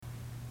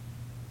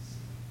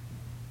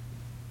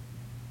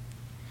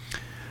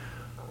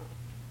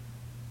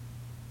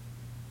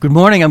Good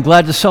morning. I'm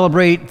glad to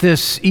celebrate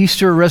this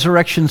Easter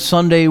Resurrection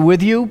Sunday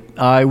with you.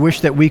 I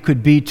wish that we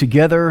could be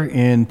together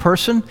in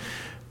person,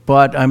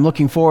 but I'm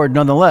looking forward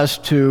nonetheless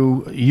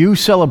to you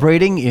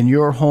celebrating in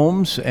your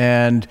homes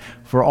and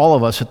for all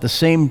of us at the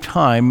same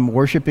time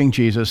worshiping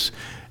Jesus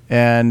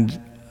and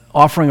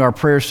offering our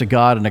prayers to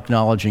God and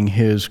acknowledging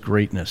His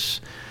greatness.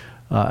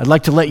 I'd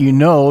like to let you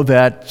know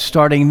that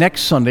starting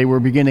next Sunday, we're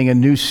beginning a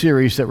new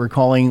series that we're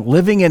calling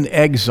Living in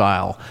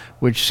Exile,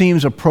 which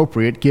seems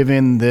appropriate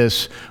given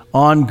this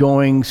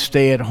ongoing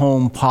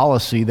stay-at-home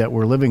policy that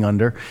we're living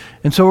under.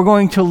 And so we're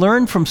going to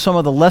learn from some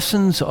of the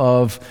lessons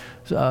of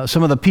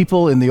some of the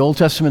people in the Old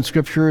Testament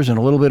scriptures and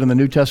a little bit in the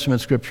New Testament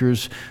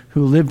scriptures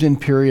who lived in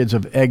periods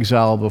of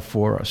exile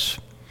before us.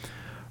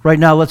 Right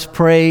now, let's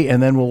pray,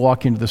 and then we'll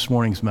walk into this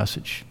morning's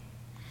message.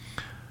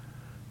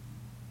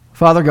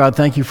 Father God,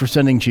 thank you for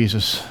sending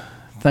Jesus.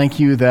 Thank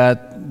you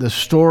that the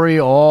story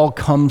all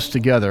comes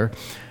together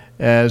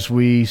as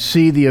we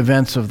see the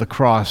events of the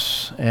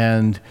cross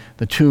and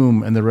the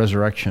tomb and the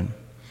resurrection.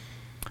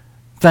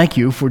 Thank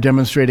you for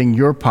demonstrating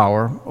your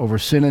power over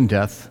sin and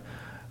death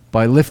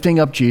by lifting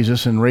up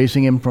Jesus and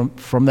raising him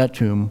from that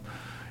tomb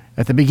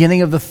at the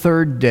beginning of the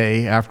third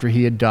day after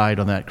he had died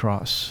on that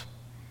cross.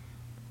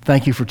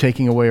 Thank you for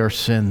taking away our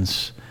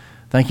sins.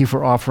 Thank you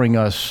for offering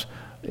us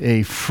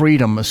a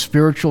freedom, a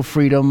spiritual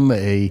freedom,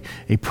 a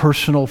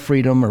personal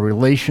freedom, a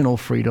relational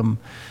freedom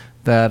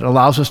that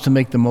allows us to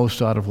make the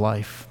most out of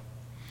life.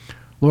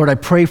 Lord, I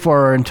pray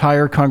for our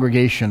entire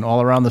congregation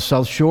all around the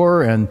South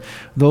Shore and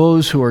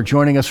those who are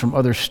joining us from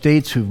other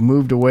states who've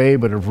moved away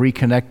but have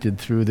reconnected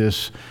through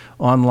this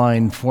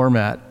online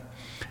format.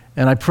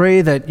 And I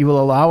pray that you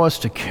will allow us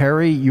to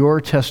carry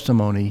your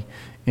testimony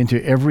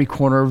into every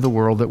corner of the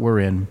world that we're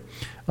in.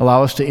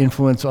 Allow us to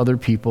influence other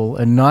people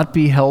and not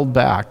be held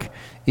back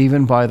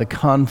even by the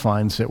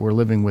confines that we're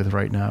living with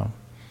right now.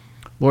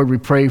 Lord, we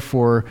pray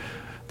for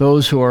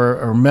those who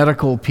are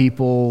medical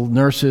people,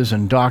 nurses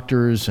and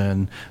doctors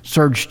and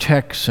surge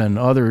techs and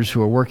others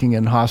who are working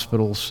in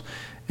hospitals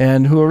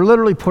and who are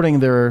literally putting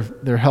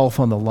their health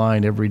on the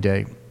line every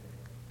day.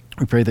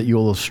 We pray that you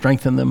will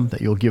strengthen them,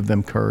 that you'll give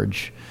them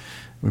courage.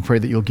 We pray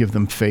that you'll give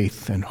them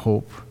faith and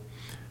hope.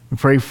 We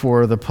pray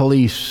for the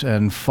police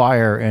and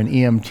fire and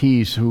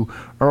EMTs who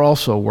are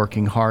also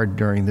working hard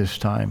during this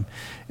time.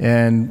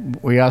 And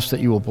we ask that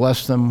you will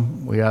bless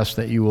them. We ask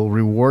that you will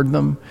reward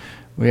them.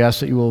 We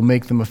ask that you will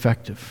make them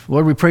effective.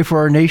 Lord, we pray for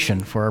our nation,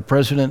 for our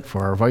president,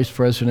 for our vice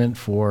president,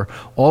 for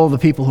all of the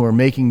people who are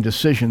making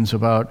decisions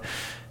about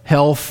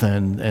health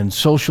and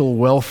social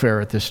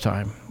welfare at this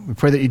time. We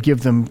pray that you'd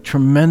give them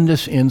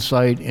tremendous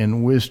insight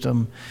and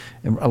wisdom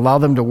and allow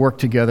them to work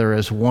together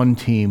as one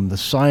team, the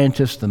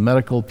scientists, the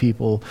medical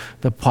people,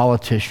 the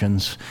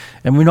politicians.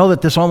 And we know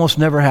that this almost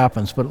never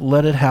happens, but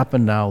let it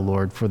happen now,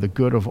 Lord, for the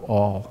good of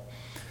all.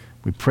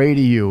 We pray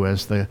to you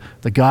as the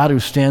God who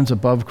stands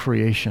above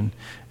creation,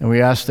 and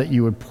we ask that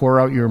you would pour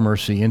out your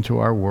mercy into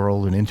our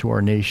world and into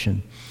our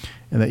nation,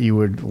 and that you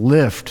would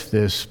lift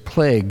this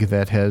plague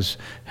that has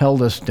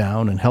held us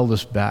down and held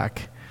us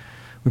back.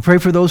 We pray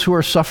for those who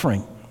are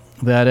suffering,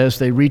 that as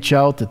they reach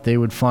out, that they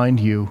would find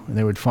you, and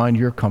they would find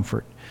your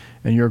comfort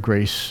and your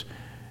grace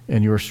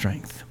and your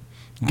strength.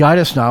 Guide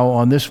us now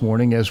on this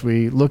morning as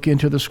we look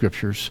into the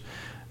scriptures,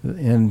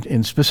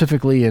 and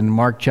specifically in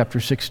Mark chapter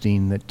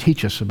 16, that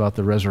teach us about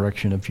the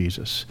resurrection of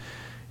Jesus.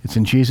 It's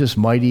in Jesus'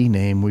 mighty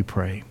name we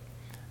pray.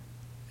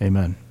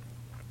 Amen.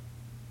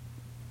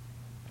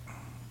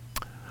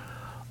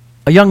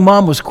 A young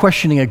mom was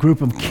questioning a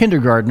group of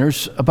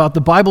kindergartners about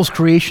the Bible's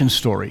creation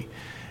story.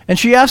 And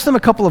she asked them a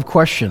couple of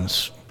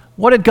questions.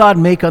 What did God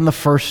make on the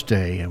first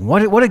day? And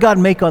what did God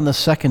make on the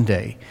second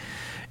day?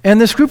 And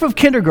this group of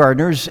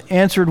kindergartners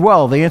answered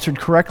well. They answered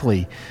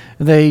correctly.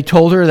 They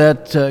told her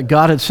that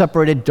God had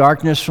separated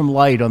darkness from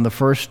light on the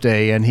first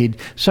day, and he'd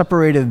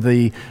separated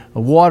the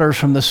waters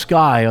from the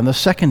sky on the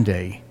second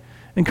day.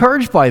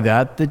 Encouraged by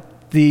that,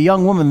 the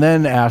young woman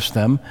then asked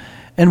them,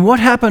 and what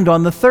happened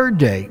on the third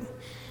day?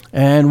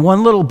 And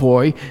one little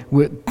boy,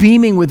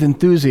 beaming with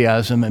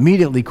enthusiasm,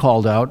 immediately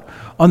called out,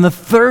 on the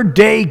third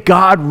day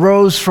God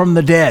rose from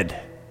the dead.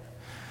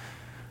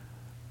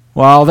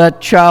 While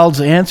that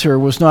child's answer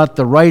was not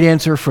the right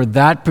answer for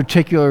that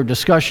particular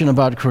discussion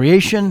about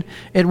creation,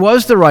 it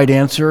was the right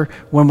answer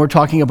when we're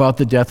talking about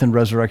the death and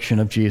resurrection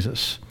of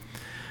Jesus.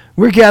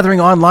 We're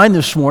gathering online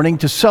this morning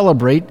to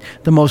celebrate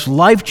the most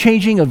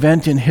life-changing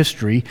event in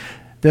history,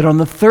 that on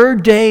the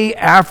third day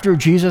after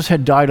Jesus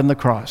had died on the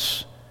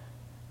cross,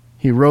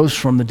 he rose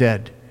from the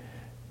dead,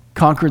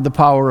 conquered the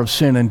power of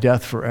sin and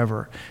death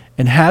forever,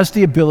 and has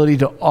the ability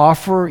to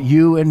offer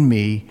you and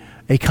me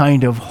a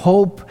kind of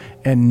hope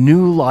and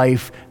new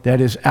life that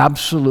is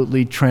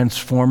absolutely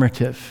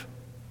transformative.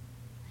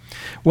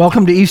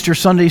 Welcome to Easter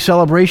Sunday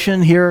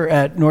celebration here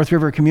at North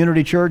River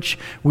Community Church.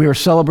 We are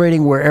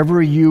celebrating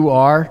wherever you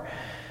are.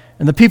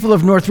 And the people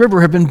of North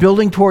River have been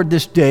building toward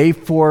this day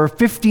for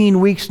 15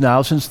 weeks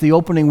now, since the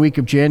opening week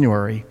of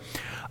January.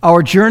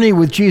 Our journey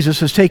with Jesus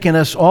has taken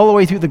us all the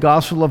way through the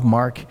Gospel of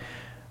Mark,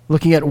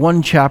 looking at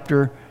one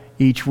chapter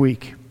each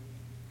week.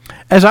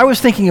 As I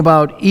was thinking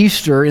about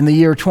Easter in the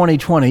year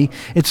 2020,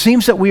 it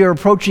seems that we are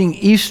approaching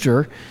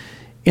Easter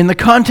in the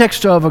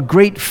context of a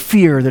great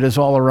fear that is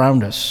all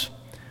around us.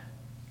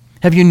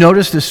 Have you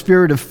noticed the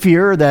spirit of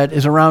fear that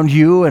is around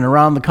you and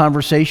around the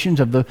conversations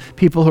of the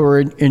people who are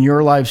in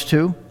your lives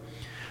too?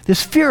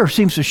 This fear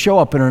seems to show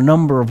up in a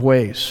number of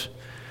ways.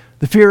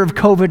 The fear of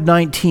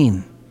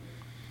COVID-19,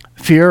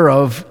 fear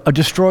of a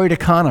destroyed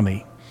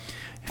economy,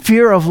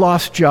 fear of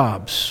lost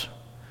jobs,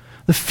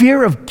 the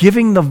fear of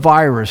giving the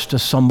virus to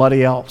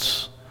somebody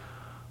else.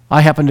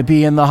 I happened to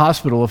be in the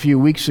hospital a few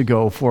weeks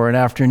ago for an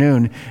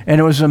afternoon, and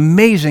it was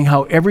amazing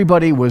how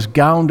everybody was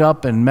gowned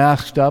up and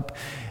masked up,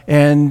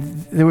 and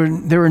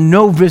there were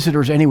no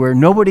visitors anywhere,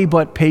 nobody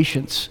but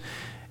patients,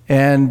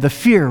 and the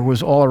fear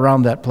was all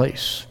around that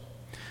place.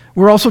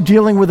 We're also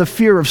dealing with a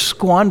fear of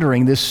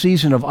squandering this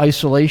season of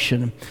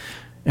isolation,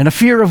 and a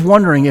fear of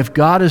wondering if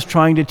God is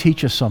trying to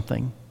teach us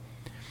something.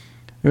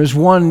 There was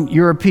one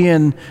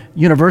European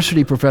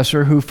university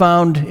professor who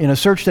found in a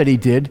search that he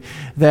did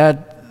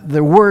that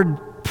the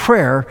word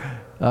prayer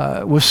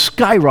was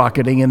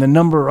skyrocketing in the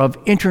number of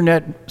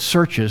internet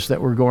searches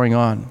that were going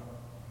on.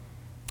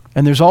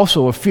 And there's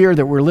also a fear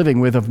that we're living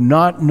with of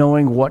not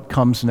knowing what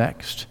comes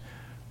next.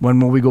 When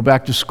will we go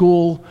back to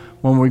school?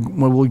 When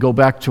will we go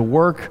back to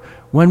work?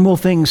 When will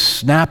things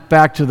snap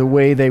back to the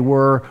way they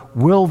were?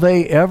 Will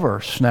they ever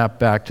snap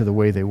back to the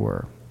way they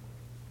were?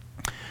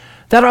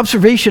 That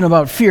observation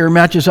about fear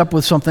matches up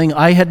with something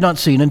I had not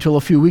seen until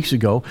a few weeks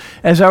ago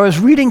as I was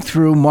reading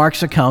through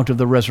Mark's account of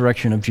the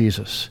resurrection of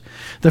Jesus.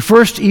 The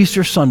first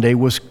Easter Sunday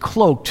was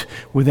cloaked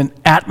with an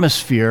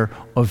atmosphere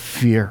of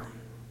fear.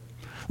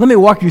 Let me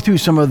walk you through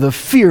some of the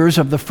fears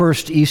of the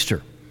first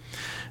Easter.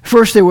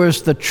 First, there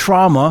was the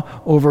trauma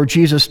over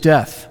Jesus'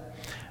 death.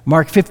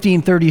 Mark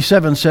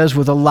 15:37 says,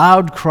 "With a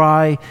loud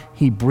cry,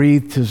 he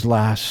breathed his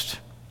last."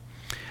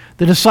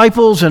 The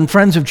disciples and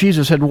friends of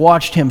Jesus had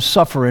watched him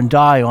suffer and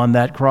die on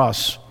that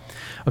cross.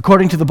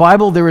 According to the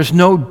Bible, there is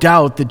no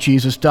doubt that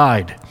Jesus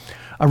died.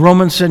 A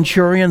Roman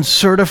centurion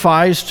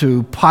certifies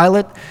to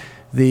Pilate,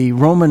 the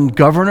Roman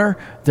governor,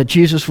 that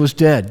Jesus was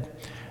dead.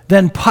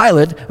 Then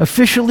Pilate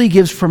officially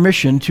gives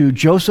permission to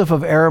Joseph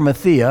of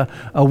Arimathea,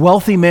 a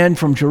wealthy man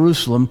from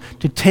Jerusalem,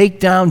 to take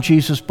down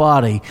Jesus'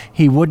 body.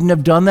 He wouldn't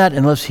have done that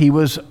unless he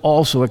was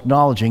also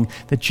acknowledging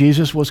that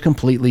Jesus was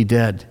completely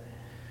dead.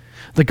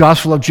 The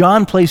Gospel of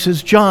John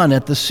places John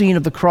at the scene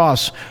of the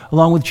cross,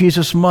 along with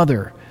Jesus'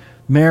 mother,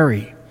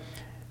 Mary.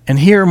 And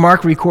here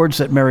Mark records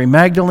that Mary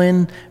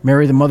Magdalene,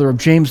 Mary the mother of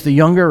James the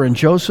Younger and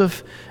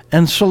Joseph,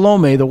 and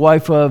Salome, the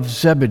wife of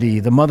Zebedee,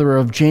 the mother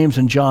of James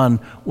and John,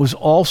 was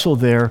also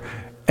there,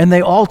 and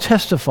they all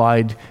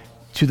testified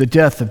to the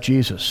death of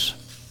Jesus.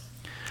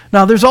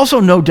 Now, there's also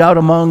no doubt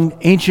among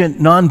ancient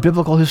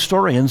non-biblical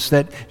historians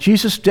that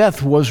Jesus'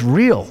 death was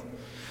real.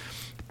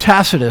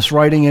 Tacitus,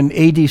 writing in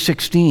AD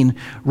 16,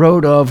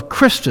 wrote of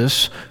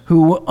Christus,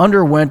 who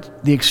underwent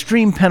the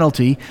extreme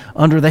penalty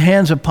under the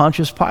hands of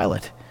Pontius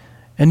Pilate.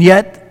 And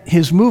yet,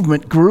 his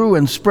movement grew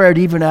and spread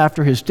even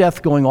after his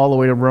death, going all the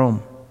way to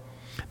Rome.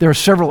 There are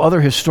several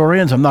other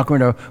historians. I'm not going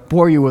to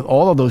bore you with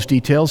all of those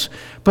details,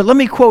 but let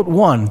me quote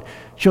one.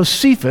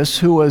 Josephus,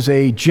 who was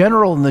a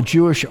general in the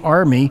Jewish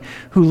army,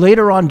 who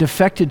later on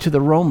defected to the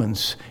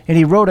Romans, and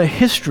he wrote a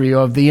history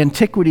of the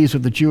antiquities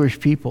of the Jewish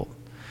people.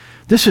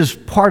 This is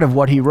part of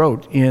what he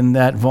wrote in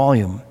that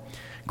volume.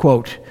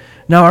 Quote,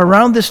 "Now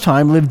around this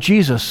time lived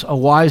Jesus, a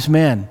wise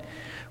man,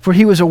 for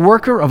he was a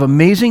worker of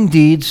amazing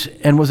deeds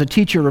and was a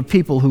teacher of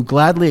people who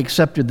gladly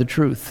accepted the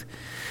truth.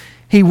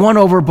 He won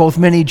over both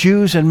many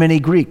Jews and many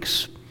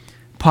Greeks.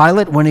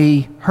 Pilate, when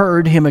he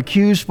heard him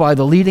accused by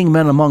the leading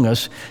men among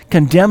us,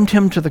 condemned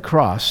him to the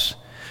cross.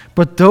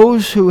 But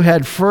those who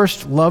had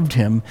first loved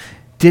him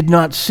did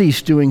not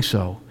cease doing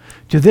so.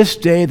 To this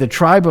day, the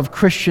tribe of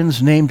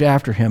Christians named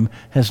after him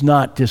has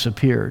not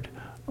disappeared,"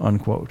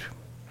 unquote.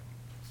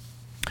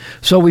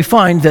 So we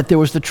find that there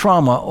was the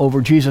trauma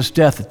over Jesus'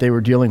 death that they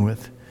were dealing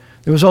with.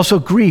 There was also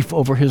grief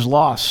over his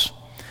loss.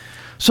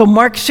 So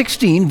Mark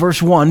 16,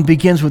 verse 1,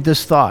 begins with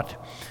this thought.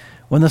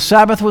 "When the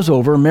Sabbath was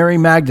over, Mary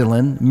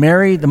Magdalene,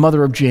 Mary the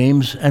mother of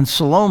James, and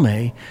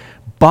Salome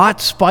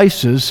bought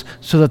spices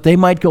so that they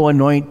might go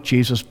anoint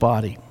Jesus'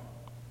 body."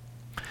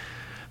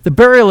 The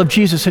burial of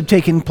Jesus had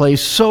taken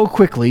place so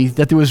quickly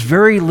that there was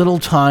very little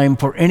time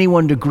for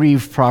anyone to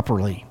grieve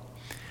properly.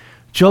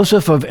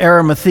 Joseph of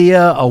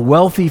Arimathea, a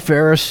wealthy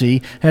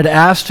Pharisee, had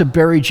asked to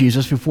bury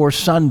Jesus before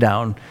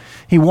sundown.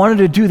 He wanted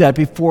to do that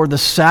before the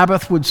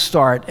Sabbath would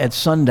start at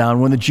sundown,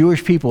 when the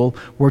Jewish people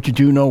were to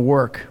do no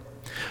work.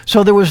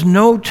 So there was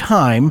no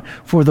time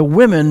for the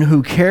women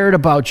who cared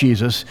about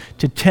Jesus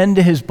to tend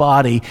to his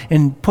body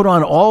and put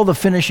on all the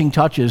finishing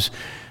touches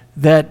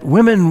that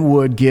women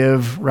would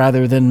give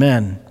rather than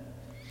men.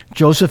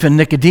 Joseph and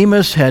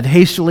Nicodemus had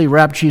hastily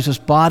wrapped Jesus'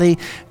 body.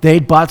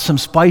 They'd bought some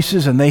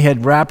spices and they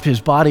had wrapped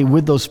his body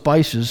with those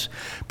spices.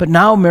 But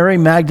now Mary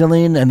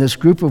Magdalene and this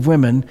group of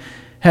women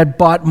had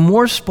bought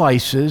more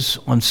spices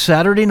on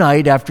Saturday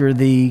night after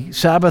the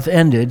Sabbath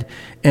ended,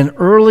 and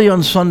early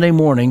on Sunday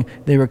morning,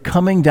 they were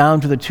coming down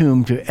to the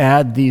tomb to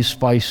add these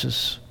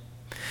spices.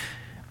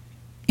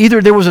 Either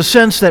there was a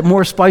sense that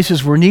more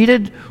spices were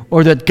needed,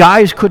 or that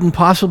guys couldn't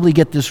possibly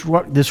get this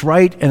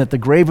right, and that the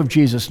grave of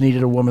Jesus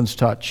needed a woman's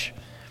touch.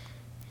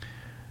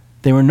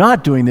 They were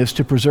not doing this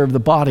to preserve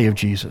the body of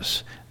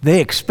Jesus. They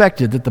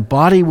expected that the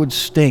body would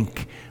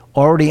stink,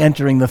 already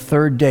entering the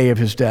third day of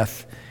his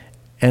death,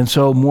 and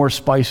so more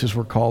spices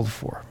were called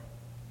for.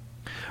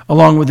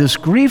 Along with this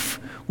grief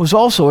was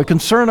also a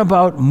concern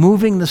about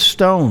moving the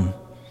stone.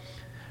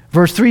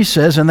 Verse 3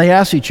 says, "And they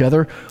asked each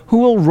other, 'Who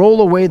will roll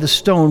away the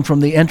stone from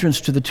the entrance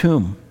to the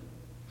tomb?'"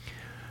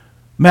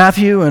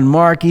 Matthew and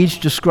Mark each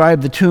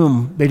describe the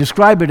tomb. They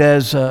describe it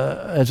as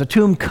a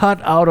tomb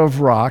cut out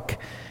of rock,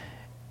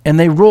 and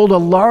they rolled a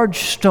large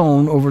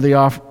stone over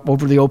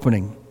the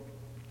opening.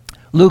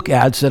 Luke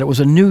adds that it was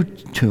a new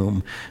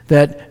tomb,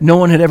 that no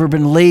one had ever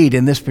been laid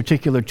in this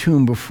particular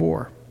tomb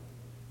before.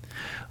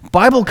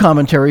 Bible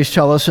commentaries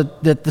tell us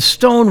that the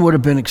stone would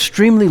have been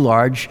extremely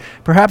large,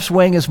 perhaps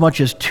weighing as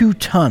much as 2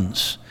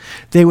 tons.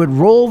 They would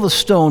roll the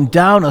stone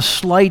down a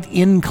slight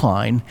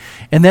incline,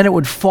 and then it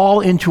would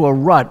fall into a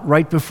rut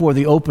right before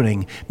the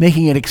opening,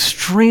 making it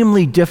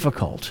extremely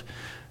difficult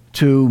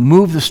to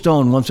move the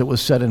stone once it was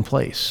set in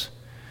place.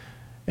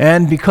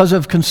 And because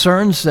of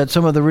concerns that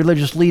some of the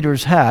religious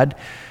leaders had,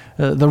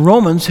 the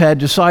Romans had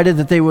decided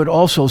that they would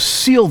also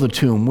seal the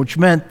tomb, which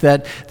meant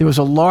that there was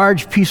a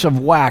large piece of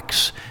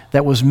wax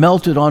that was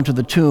melted onto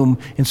the tomb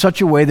in such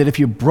a way that if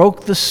you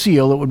broke the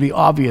seal, it would be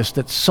obvious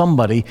that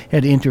somebody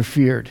had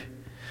interfered.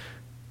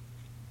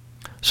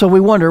 So we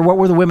wonder, what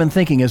were the women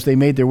thinking as they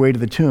made their way to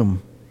the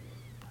tomb?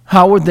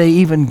 How would they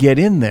even get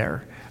in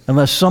there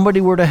unless somebody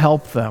were to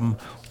help them,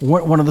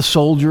 one of the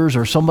soldiers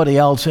or somebody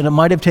else? And it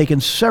might have taken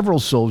several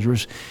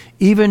soldiers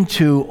even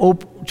to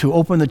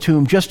open the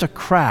tomb just a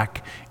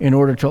crack in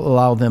order to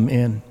allow them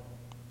in.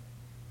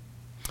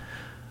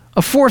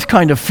 A fourth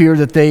kind of fear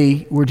that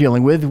they were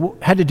dealing with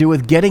had to do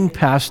with getting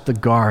past the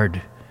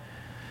guard.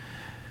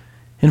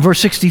 In verse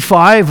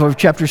 65 of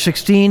chapter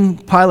 16,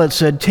 Pilate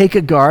said, "Take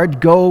a guard,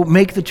 go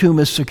make the tomb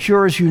as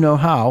secure as you know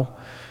how."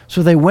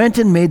 So they went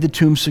and made the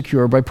tomb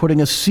secure by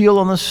putting a seal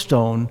on the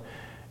stone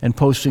and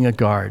posting a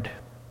guard.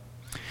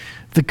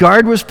 The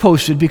guard was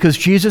posted because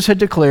Jesus had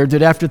declared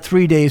that after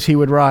 3 days he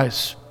would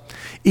rise.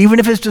 Even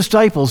if his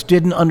disciples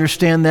didn't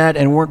understand that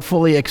and weren't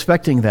fully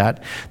expecting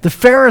that, the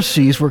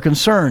Pharisees were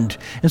concerned.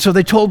 And so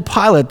they told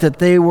Pilate that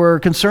they were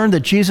concerned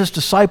that Jesus'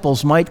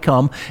 disciples might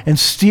come and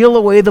steal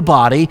away the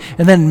body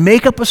and then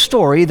make up a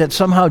story that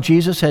somehow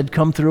Jesus had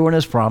come through in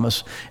his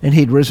promise and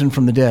he'd risen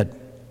from the dead.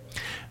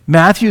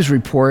 Matthew's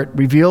report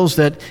reveals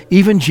that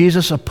even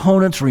Jesus'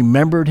 opponents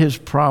remembered his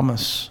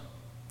promise.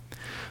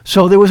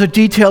 So there was a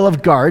detail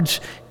of guards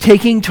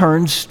taking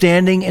turns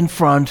standing in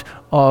front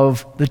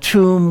of the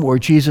tomb where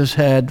Jesus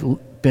had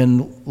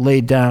been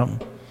laid down.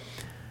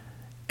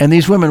 And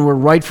these women were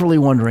rightfully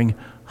wondering,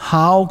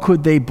 how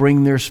could they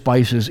bring their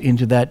spices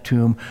into that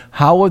tomb?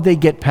 How would they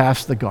get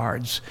past the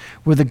guards?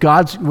 Would the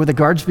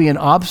guards be an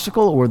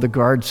obstacle, or would the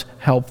guards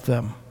help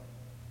them?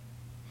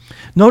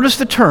 Notice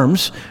the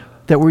terms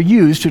that were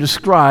used to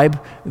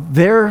describe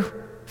their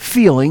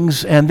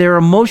feelings and their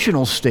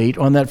emotional state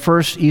on that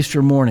first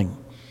Easter morning.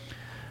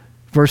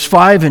 Verse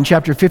 5 in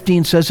chapter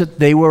 15 says that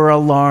they were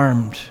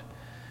alarmed.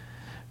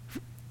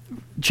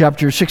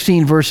 Chapter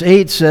 16, verse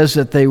 8 says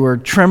that they were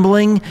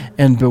trembling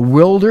and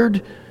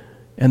bewildered,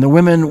 and the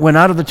women went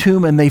out of the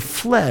tomb and they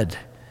fled.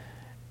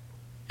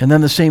 And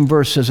then the same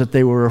verse says that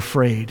they were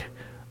afraid.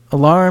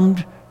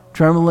 Alarmed,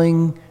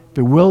 trembling,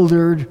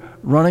 bewildered,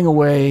 running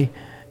away,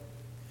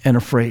 and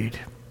afraid.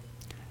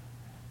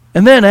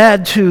 And then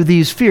add to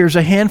these fears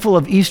a handful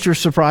of Easter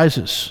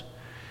surprises.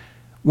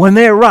 When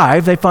they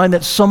arrived, they find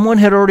that someone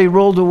had already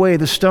rolled away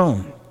the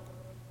stone.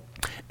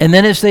 And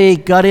then as they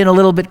got in a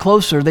little bit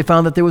closer, they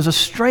found that there was a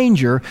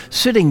stranger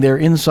sitting there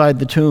inside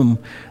the tomb.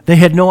 They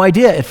had no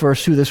idea at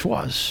first who this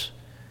was.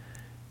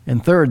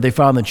 And third, they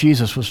found that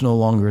Jesus was no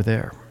longer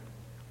there.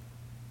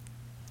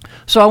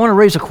 So I want to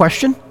raise a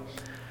question.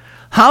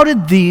 How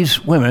did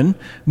these women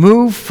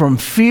move from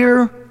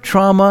fear,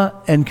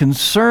 trauma, and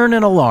concern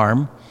and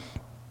alarm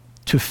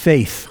to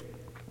faith,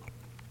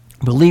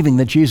 believing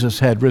that Jesus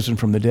had risen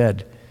from the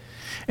dead?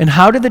 And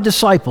how did the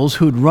disciples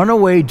who'd run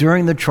away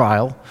during the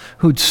trial,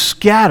 who'd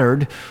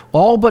scattered,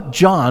 all but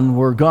John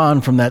were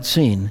gone from that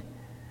scene,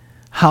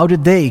 how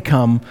did they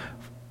come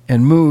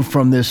and move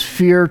from this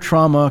fear,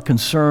 trauma,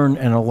 concern,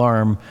 and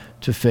alarm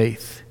to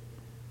faith?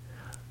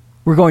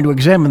 We're going to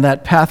examine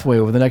that pathway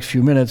over the next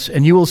few minutes,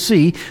 and you will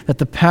see that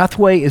the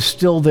pathway is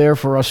still there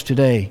for us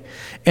today.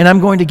 And I'm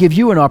going to give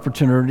you an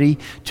opportunity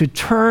to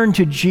turn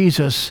to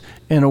Jesus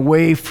and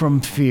away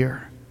from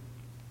fear.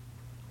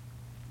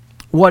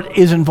 What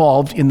is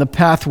involved in the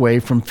pathway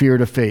from fear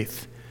to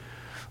faith?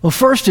 Well,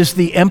 first is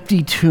the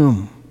empty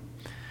tomb.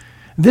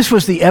 This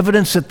was the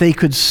evidence that they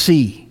could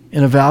see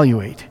and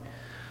evaluate.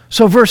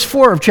 So verse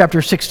 4 of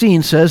chapter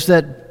 16 says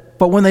that,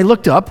 "But when they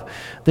looked up,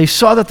 they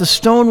saw that the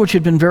stone, which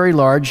had been very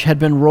large, had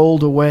been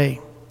rolled away."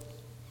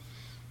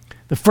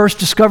 The first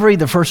discovery,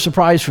 the first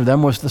surprise for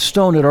them was the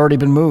stone had already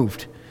been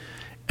moved,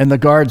 and the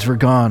guards were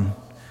gone.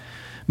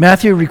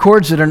 Matthew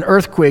records that an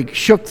earthquake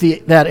shook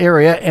that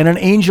area and an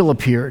angel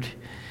appeared.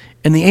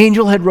 And the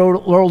angel had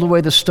rolled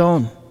away the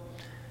stone.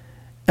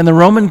 And the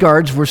Roman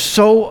guards were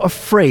so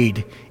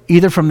afraid,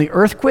 either from the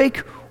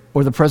earthquake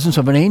or the presence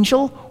of an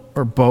angel,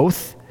 or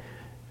both,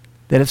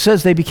 that it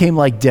says they became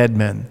like dead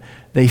men.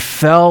 They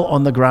fell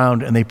on the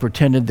ground and they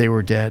pretended they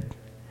were dead.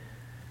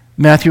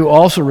 Matthew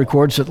also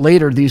records that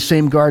later these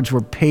same guards were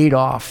paid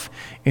off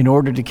in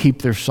order to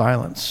keep their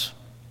silence.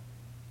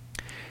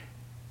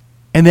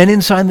 And then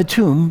inside the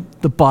tomb,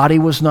 the body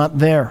was not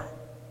there.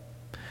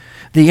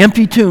 The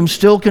empty tomb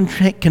still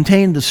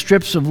contained the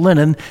strips of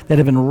linen that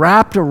had been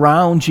wrapped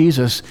around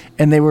Jesus,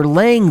 and they were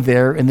laying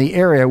there in the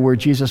area where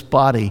Jesus'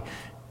 body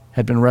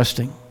had been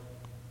resting.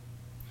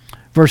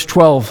 Verse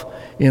 12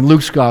 in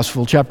Luke's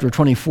Gospel, chapter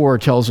 24,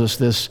 tells us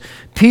this.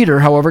 Peter,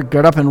 however,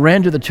 got up and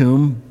ran to the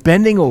tomb.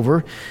 Bending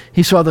over,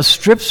 he saw the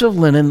strips of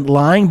linen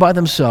lying by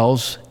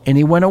themselves, and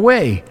he went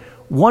away,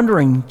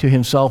 wondering to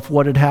himself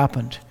what had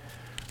happened.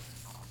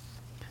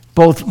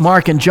 Both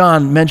Mark and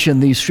John mention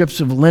these strips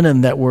of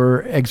linen that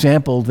were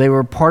exampled. They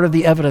were part of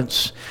the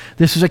evidence.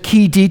 This is a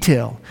key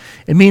detail.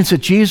 It means that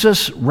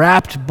Jesus'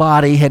 wrapped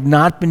body had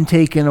not been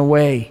taken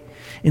away.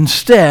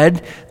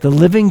 Instead, the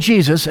living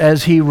Jesus,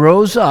 as he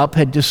rose up,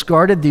 had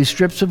discarded these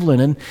strips of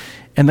linen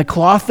and the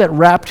cloth that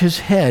wrapped his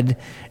head,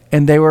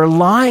 and they were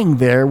lying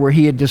there where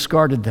he had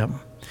discarded them.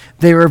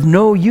 They were of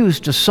no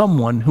use to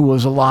someone who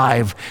was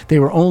alive. They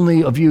were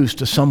only of use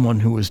to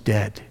someone who was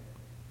dead.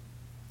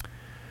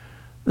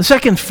 The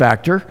second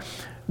factor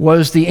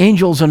was the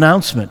angel's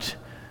announcement.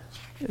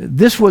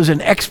 This was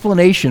an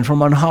explanation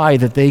from on high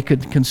that they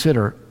could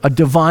consider, a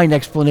divine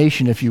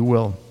explanation, if you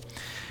will.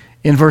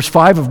 In verse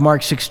 5 of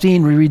Mark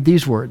 16, we read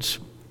these words.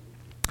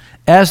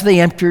 As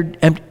they entered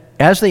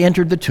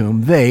the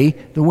tomb, they,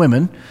 the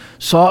women,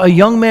 saw a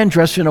young man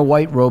dressed in a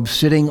white robe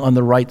sitting on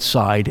the right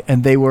side,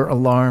 and they were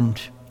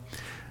alarmed.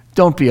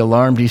 Don't be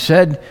alarmed, he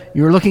said.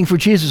 You are looking for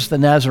Jesus the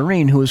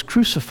Nazarene who was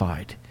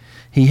crucified.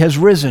 He has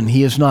risen.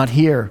 He is not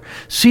here.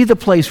 See the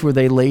place where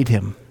they laid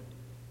him.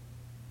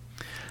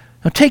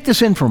 Now take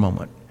this in for a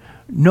moment.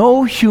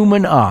 No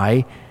human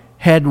eye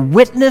had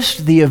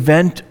witnessed the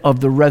event of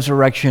the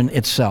resurrection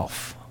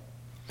itself.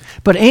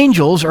 But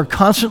angels are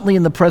constantly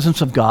in the presence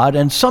of God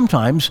and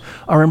sometimes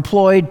are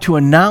employed to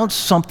announce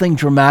something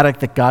dramatic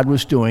that God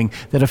was doing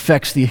that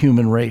affects the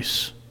human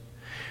race.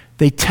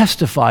 They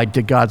testified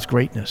to God's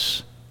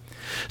greatness.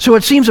 So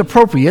it seems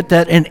appropriate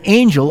that an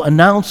angel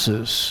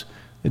announces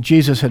that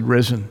Jesus had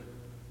risen.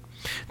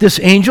 This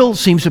angel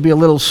seems to be a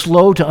little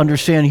slow to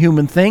understand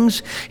human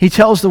things. He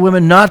tells the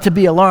women not to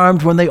be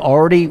alarmed when they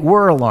already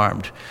were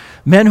alarmed.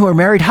 Men who are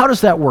married, how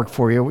does that work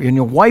for you? And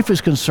your wife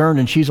is concerned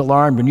and she's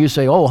alarmed, and you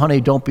say, oh, honey,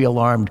 don't be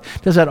alarmed.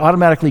 Does that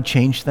automatically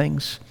change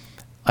things?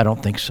 I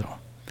don't think so.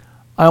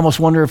 I almost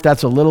wonder if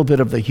that's a little bit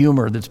of the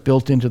humor that's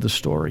built into the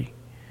story.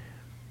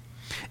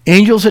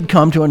 Angels had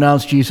come to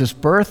announce Jesus'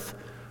 birth.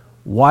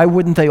 Why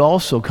wouldn't they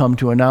also come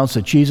to announce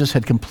that Jesus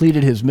had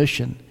completed his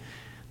mission,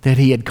 that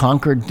he had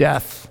conquered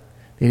death,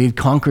 that he had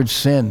conquered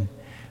sin,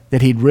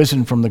 that he'd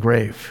risen from the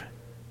grave?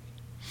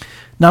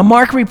 Now,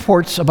 Mark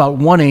reports about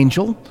one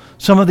angel.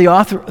 Some of the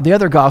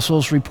other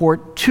Gospels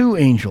report two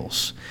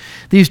angels.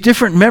 These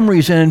different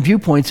memories and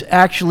viewpoints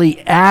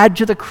actually add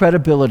to the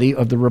credibility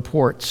of the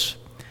reports.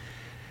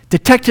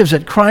 Detectives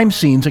at crime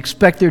scenes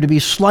expect there to be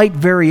slight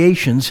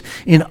variations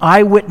in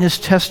eyewitness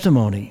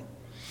testimony.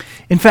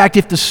 In fact,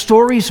 if the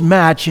stories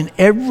match in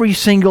every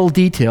single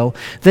detail,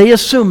 they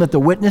assume that the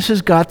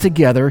witnesses got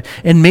together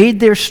and made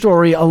their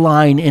story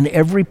align in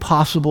every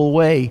possible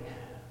way,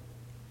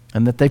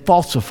 and that they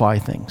falsify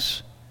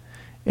things.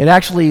 It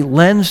actually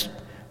lends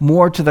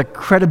more to the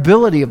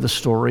credibility of the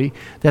story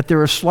that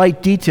there are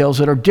slight details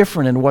that are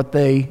different in what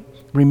they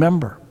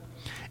remember.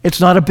 It's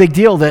not a big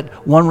deal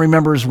that one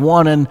remembers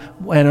one and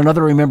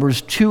another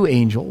remembers two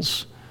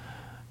angels.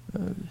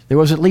 There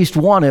was at least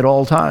one at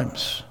all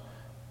times.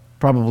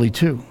 Probably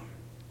two.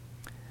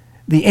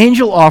 The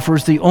angel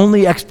offers the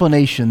only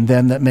explanation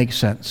then that makes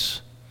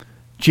sense.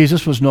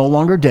 Jesus was no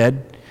longer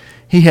dead.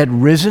 He had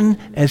risen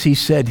as he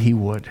said he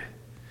would.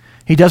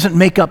 He doesn't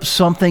make up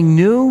something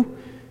new.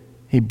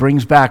 He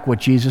brings back what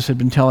Jesus had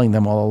been telling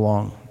them all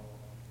along.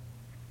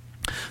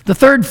 The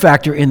third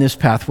factor in this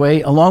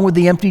pathway, along with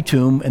the empty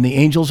tomb and the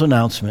angel's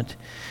announcement,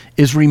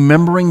 is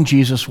remembering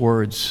Jesus'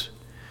 words.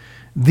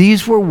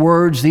 These were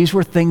words, these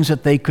were things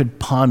that they could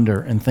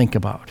ponder and think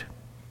about.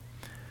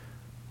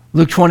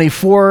 Luke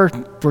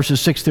 24,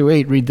 verses 6 through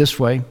 8, read this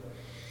way.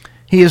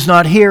 He is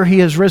not here, he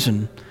has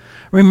risen.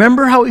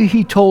 Remember how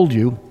he told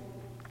you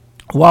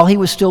while he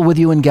was still with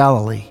you in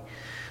Galilee.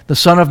 The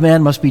Son of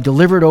Man must be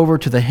delivered over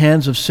to the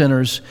hands of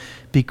sinners,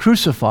 be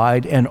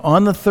crucified, and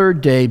on the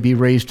third day be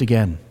raised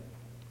again.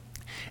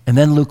 And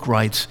then Luke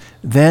writes,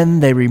 then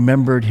they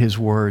remembered his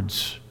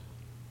words.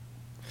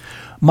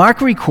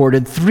 Mark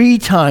recorded 3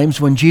 times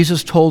when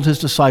Jesus told his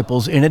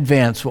disciples in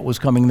advance what was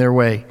coming their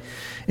way.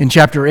 In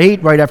chapter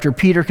 8, right after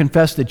Peter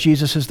confessed that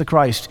Jesus is the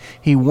Christ,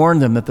 he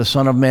warned them that the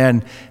Son of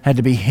Man had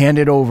to be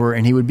handed over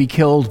and he would be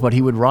killed, but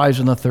he would rise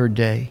on the third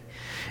day.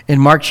 In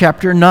Mark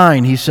chapter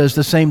 9, he says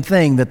the same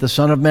thing, that the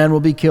Son of Man will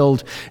be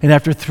killed, and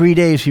after 3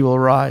 days he will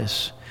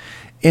rise.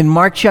 In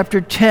Mark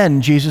chapter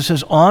 10, Jesus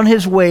is on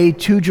his way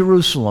to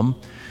Jerusalem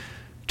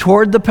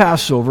toward the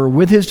Passover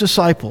with his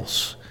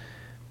disciples.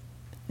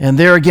 And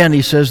there again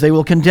he says they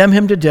will condemn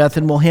him to death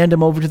and will hand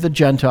him over to the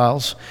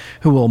Gentiles,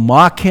 who will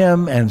mock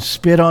him and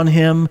spit on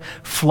him,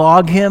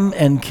 flog him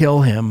and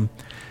kill him.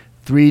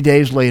 3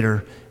 days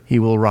later he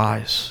will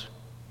rise.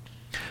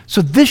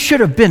 So this should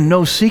have been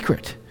no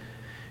secret.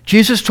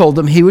 Jesus told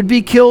them he would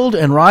be killed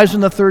and rise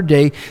on the third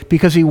day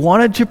because he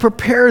wanted to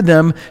prepare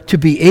them to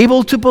be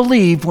able to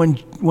believe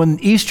when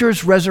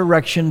Easter's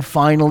resurrection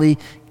finally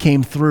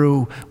came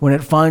through, when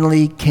it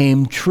finally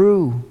came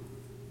true.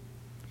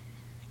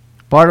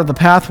 Part of the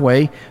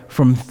pathway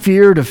from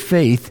fear to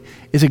faith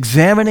is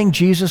examining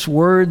Jesus'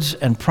 words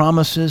and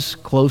promises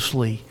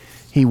closely.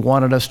 He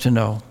wanted us to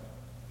know.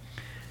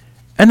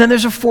 And then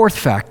there's a fourth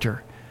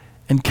factor,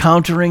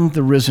 encountering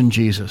the risen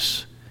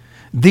Jesus.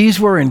 These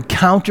were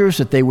encounters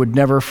that they would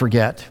never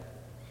forget.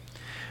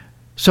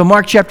 So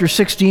Mark chapter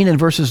 16 and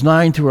verses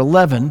 9 through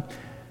 11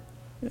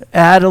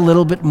 add a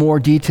little bit more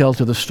detail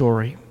to the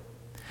story.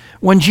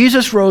 When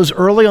Jesus rose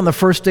early on the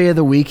first day of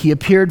the week, he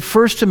appeared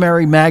first to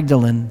Mary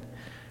Magdalene.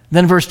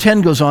 Then verse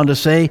 10 goes on to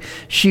say,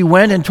 she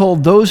went and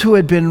told those who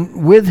had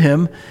been with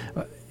him,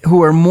 who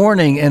were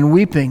mourning and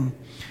weeping.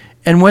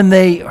 And when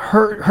they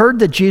heard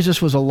that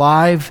Jesus was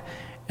alive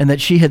and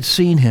that she had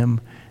seen him,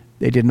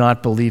 they did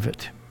not believe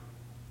it.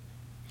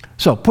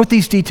 So, put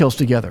these details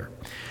together.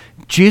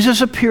 Jesus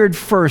appeared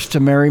first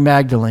to Mary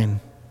Magdalene.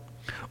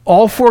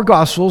 All four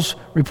Gospels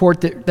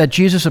report that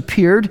Jesus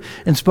appeared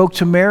and spoke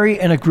to Mary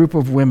and a group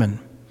of women.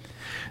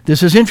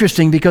 This is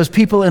interesting because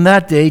people in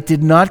that day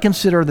did not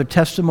consider the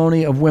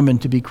testimony of women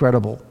to be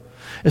credible,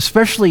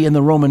 especially in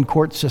the Roman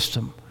court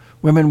system.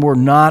 Women were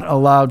not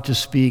allowed to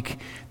speak.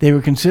 They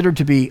were considered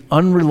to be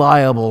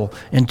unreliable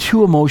and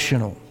too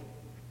emotional.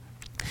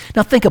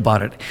 Now think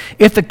about it.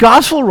 If the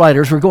gospel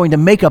writers were going to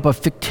make up a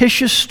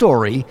fictitious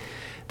story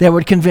that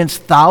would convince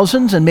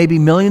thousands and maybe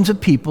millions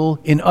of people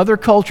in other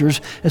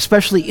cultures,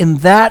 especially in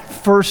that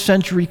first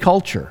century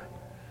culture,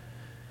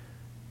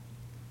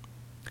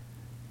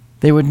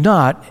 they would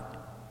not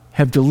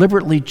have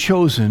deliberately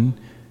chosen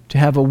to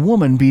have a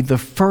woman be the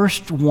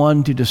first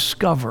one to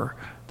discover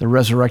the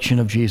resurrection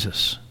of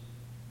Jesus.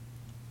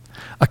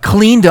 A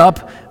cleaned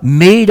up,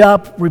 made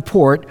up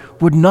report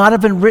would not have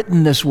been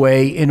written this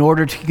way in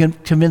order to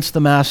convince the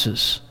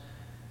masses.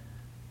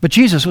 But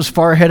Jesus was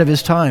far ahead of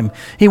his time.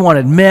 He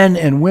wanted men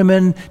and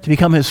women to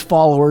become his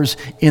followers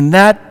in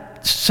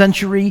that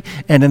century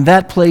and in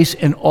that place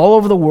and all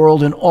over the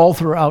world and all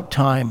throughout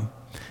time.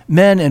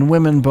 Men and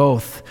women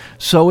both.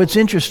 So it's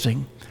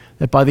interesting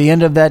that by the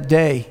end of that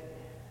day,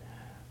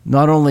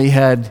 not only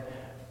had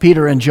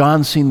Peter and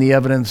John seen the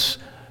evidence,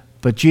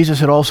 but Jesus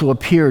had also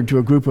appeared to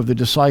a group of the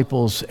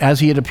disciples as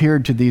he had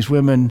appeared to these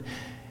women,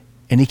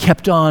 and he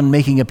kept on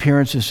making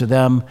appearances to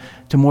them,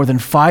 to more than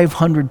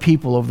 500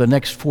 people over the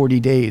next 40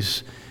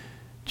 days.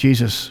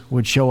 Jesus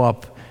would show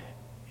up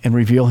and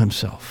reveal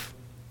himself.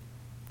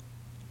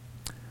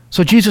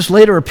 So Jesus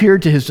later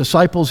appeared to his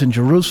disciples in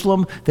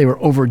Jerusalem. They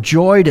were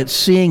overjoyed at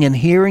seeing and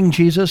hearing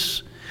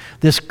Jesus.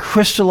 This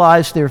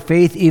crystallized their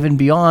faith even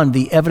beyond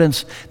the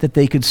evidence that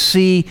they could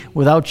see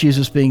without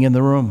Jesus being in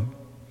the room.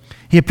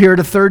 He appeared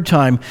a third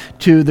time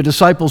to the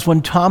disciples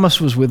when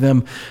Thomas was with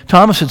them.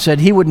 Thomas had said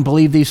he wouldn't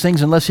believe these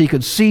things unless he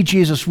could see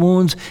Jesus'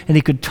 wounds and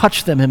he could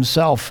touch them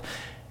himself.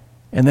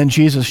 And then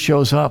Jesus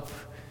shows up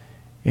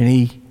and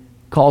he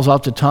calls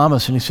out to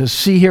Thomas and he says,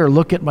 "See here,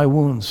 look at my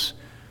wounds.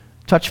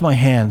 Touch my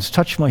hands,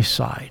 touch my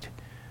side."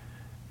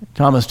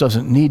 Thomas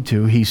doesn't need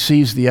to. He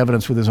sees the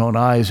evidence with his own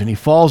eyes and he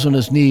falls on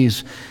his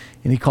knees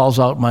and he calls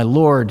out, "My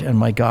Lord and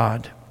my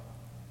God."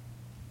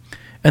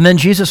 And then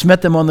Jesus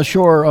met them on the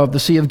shore of the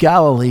Sea of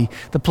Galilee,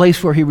 the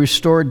place where he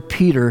restored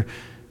Peter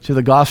to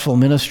the gospel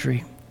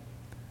ministry.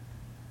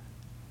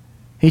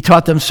 He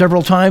taught them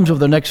several times over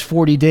the next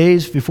 40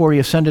 days before he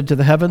ascended to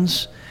the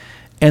heavens,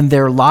 and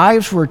their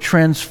lives were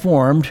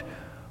transformed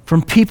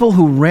from people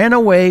who ran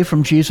away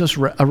from Jesus'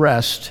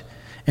 arrest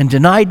and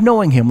denied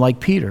knowing him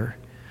like Peter,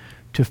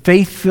 to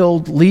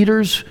faith-filled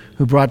leaders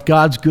who brought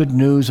God's good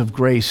news of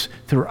grace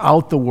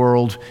throughout the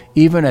world,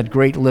 even at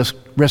great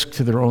risk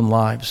to their own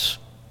lives.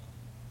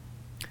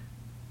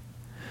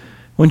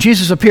 When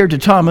Jesus appeared to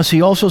Thomas,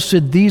 he also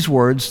said these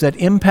words that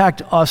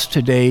impact us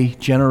today,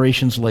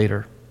 generations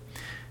later.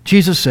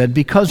 Jesus said,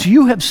 "Because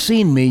you have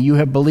seen me, you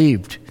have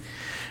believed.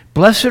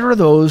 Blessed are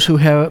those who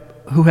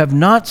have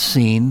not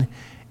seen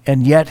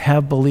and yet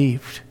have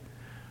believed."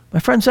 My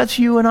friends, that's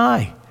you and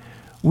I.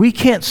 We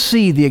can't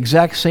see the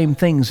exact same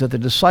things that the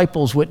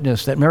disciples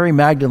witnessed, that Mary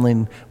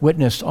Magdalene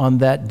witnessed on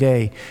that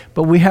day,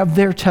 but we have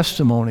their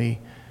testimony.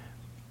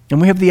 And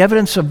we have the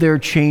evidence of their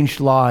changed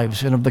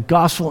lives and of the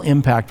gospel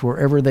impact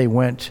wherever they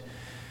went.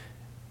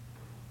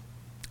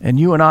 And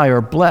you and I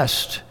are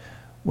blessed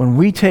when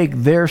we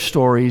take their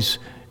stories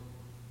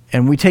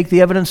and we take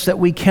the evidence that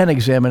we can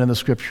examine in the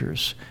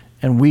Scriptures,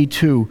 and we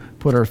too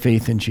put our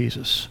faith in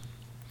Jesus.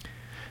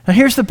 Now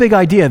here's the big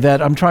idea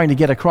that I'm trying to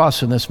get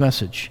across in this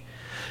message.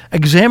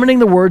 Examining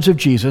the words of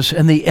Jesus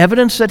and the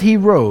evidence that he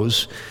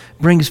rose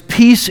brings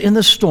peace in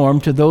the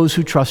storm to those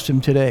who trust him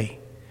today.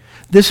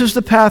 This is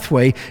the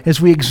pathway as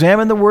we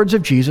examine the words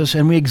of Jesus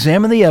and we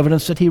examine the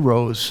evidence that he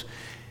rose.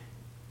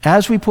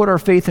 As we put our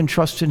faith and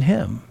trust in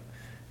him,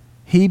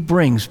 he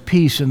brings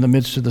peace in the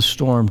midst of the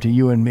storm to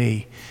you and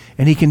me,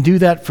 and he can do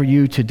that for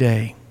you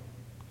today.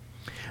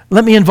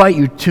 Let me invite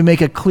you to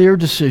make a clear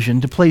decision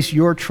to place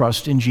your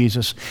trust in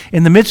Jesus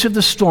in the midst of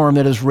the storm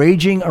that is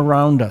raging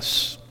around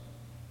us.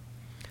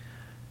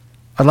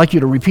 I'd like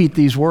you to repeat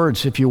these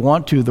words if you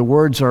want to. The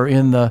words are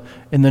in the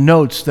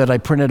notes that I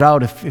printed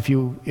out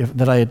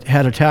that I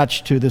had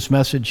attached to this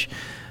message,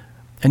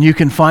 and you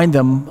can find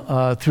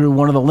them through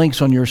one of the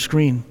links on your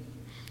screen.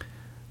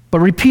 But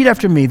repeat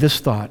after me this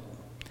thought.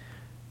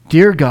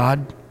 Dear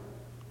God,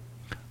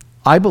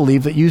 I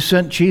believe that you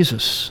sent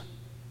Jesus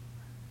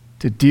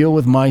to deal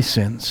with my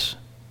sins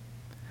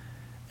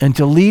and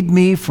to lead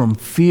me from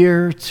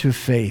fear to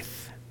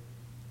faith.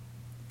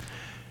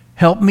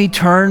 Help me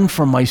turn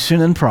from my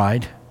sin and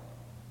pride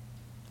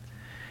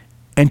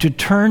and to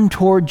turn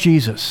toward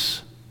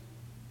Jesus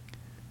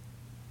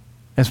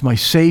as my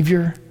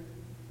Savior,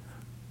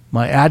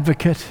 my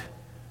advocate,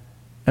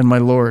 and my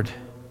Lord.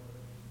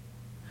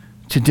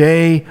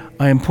 Today,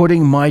 I am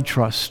putting my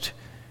trust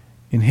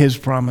in his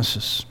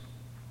promises.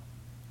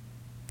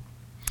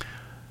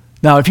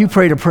 Now, if you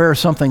prayed a prayer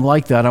something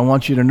like that, I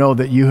want you to know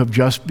that you have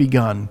just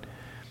begun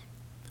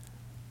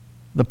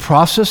the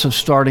process of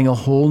starting a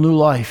whole new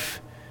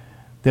life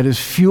that is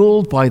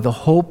fueled by the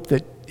hope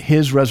that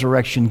his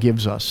resurrection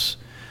gives us.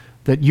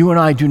 That you and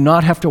I do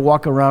not have to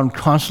walk around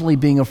constantly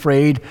being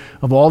afraid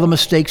of all the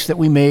mistakes that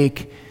we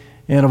make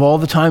and of all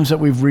the times that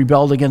we've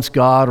rebelled against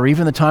God, or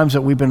even the times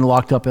that we've been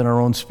locked up in our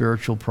own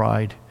spiritual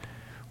pride,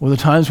 or the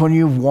times when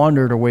you've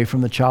wandered away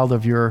from the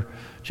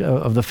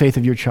faith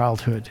of your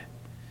childhood.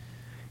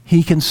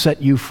 He can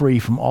set you free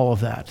from all of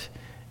that,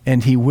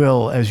 and he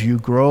will as you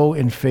grow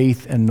in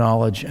faith and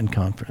knowledge and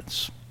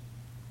confidence.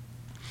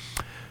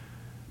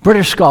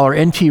 British scholar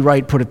N.T.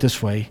 Wright put it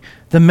this way: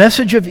 the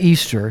message of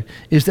Easter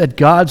is that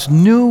God's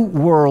new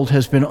world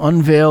has been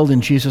unveiled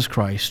in Jesus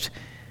Christ,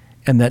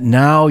 and that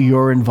now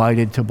you're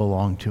invited to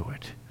belong to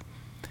it.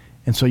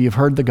 And so you've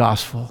heard the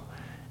gospel,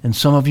 and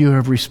some of you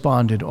have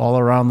responded all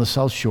around the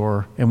South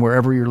Shore and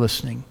wherever you're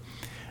listening.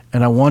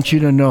 And I want you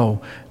to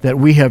know that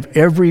we have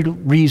every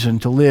reason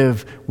to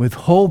live with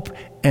hope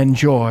and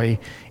joy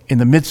in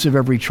the midst of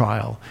every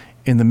trial,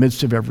 in the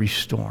midst of every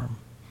storm.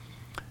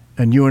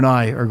 And you and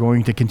I are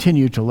going to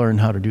continue to learn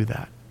how to do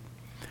that.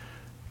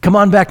 Come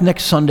on back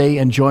next Sunday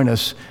and join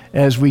us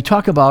as we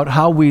talk about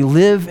how we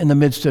live in the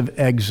midst of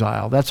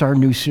exile. That's our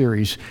new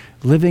series,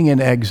 Living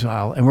in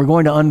Exile. And we're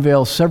going to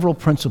unveil several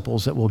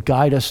principles that will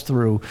guide us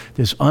through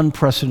this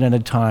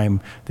unprecedented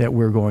time that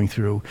we're going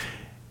through.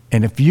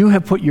 And if you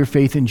have put your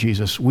faith in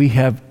Jesus, we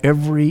have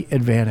every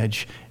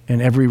advantage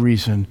and every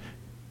reason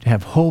to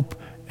have hope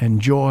and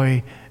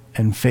joy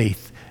and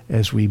faith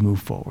as we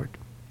move forward.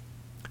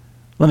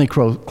 Let me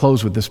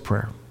close with this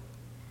prayer.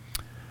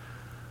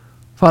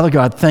 Father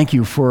God, thank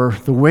you for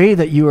the way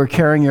that you are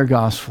carrying your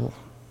gospel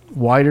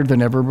wider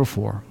than ever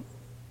before.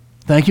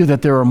 Thank you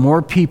that there are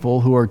more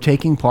people who are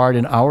taking part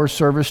in our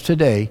service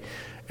today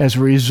as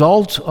a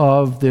result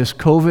of this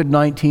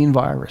COVID-19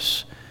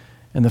 virus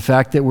and the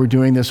fact that we're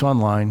doing this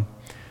online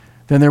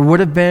than there would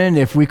have been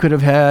if we could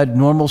have had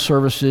normal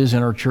services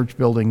in our church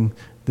building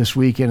this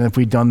week and if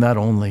we'd done that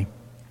only.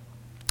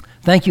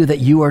 Thank you that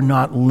you are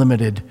not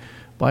limited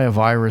by a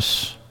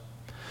virus.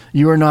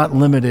 You are not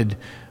limited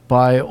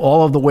by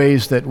all of the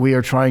ways that we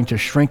are trying to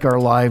shrink our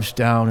lives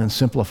down and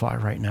simplify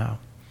right now.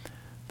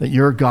 That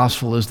your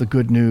gospel is the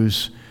good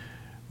news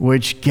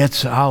which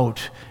gets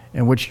out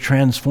and which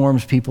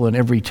transforms people in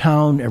every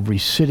town, every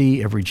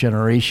city, every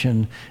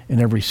generation, and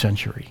every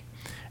century.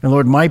 And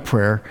Lord, my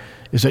prayer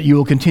is that you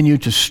will continue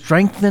to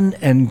strengthen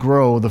and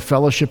grow the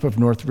fellowship of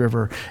North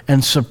River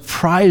and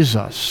surprise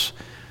us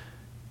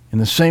in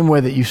the same way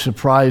that you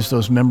surprised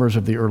those members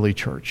of the early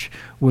church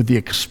with the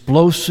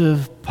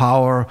explosive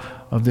power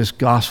of this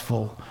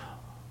gospel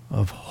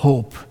of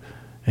hope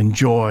and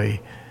joy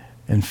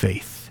and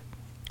faith.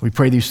 We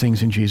pray these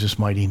things in Jesus'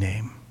 mighty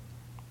name.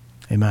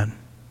 Amen.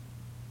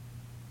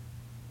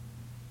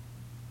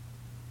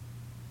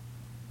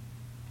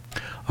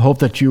 I hope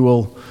that you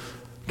will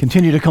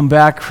continue to come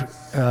back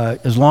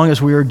as long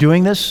as we are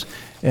doing this,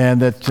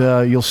 and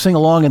that you'll sing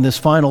along in this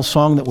final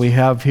song that we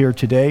have here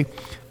today.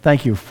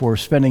 Thank you for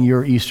spending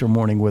your Easter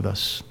morning with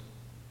us.